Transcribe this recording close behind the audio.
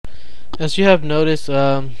As you have noticed,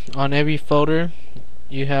 on every folder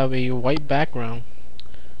you have a white background.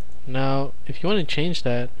 Now if you want to change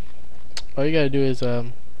that, all you gotta do is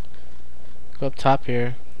go up top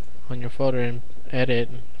here on your folder and edit,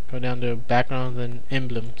 go down to backgrounds and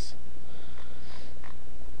emblems.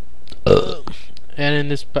 And in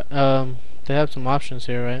this they have some options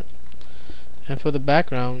here, right? And for the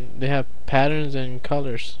background they have patterns and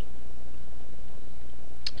colors.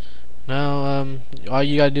 Now all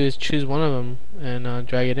you gotta do is choose one of them and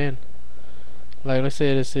drag it in. Like let's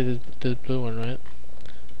say this blue one, right?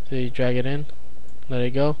 So you drag it in, let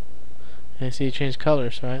it go, and see it change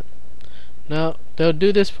colors, right? Now they'll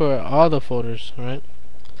do this for all the folders, right?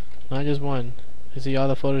 Not just one. You see all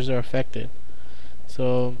the folders are affected.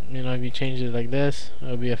 So you know if you change it like this,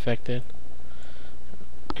 it'll be affected.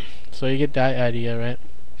 So you get that idea, right?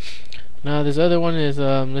 Now this other one is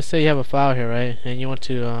let's say you have a file here, right? And you want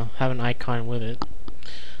to have an icon with it.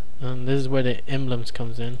 This is where the emblems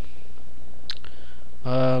comes in.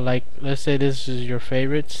 Like let's say this is your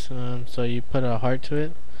favorites, so you put a heart to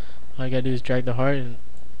it. All you gotta do is drag the heart and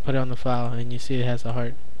put it on the file, and you see it has a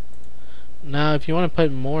heart. Now if you want to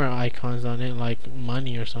put more icons on it, like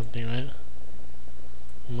money or something, right?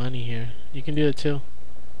 Money here, you can do it too.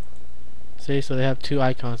 See, so they have two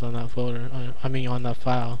icons on that folder, I mean on that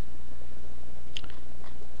file.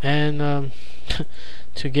 And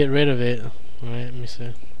to get rid of it, right, let me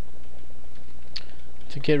see.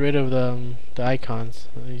 To get rid of the icons,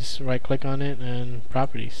 you just right click on it and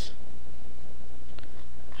properties.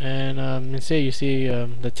 And say you see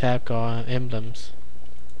the tab called emblems.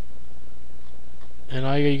 And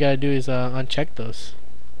all you gotta do is uncheck those.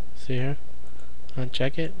 See here?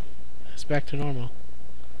 Uncheck it. It's back to normal.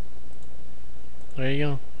 There you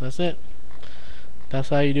go. That's it. That's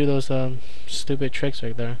how you do those stupid tricks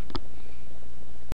right there.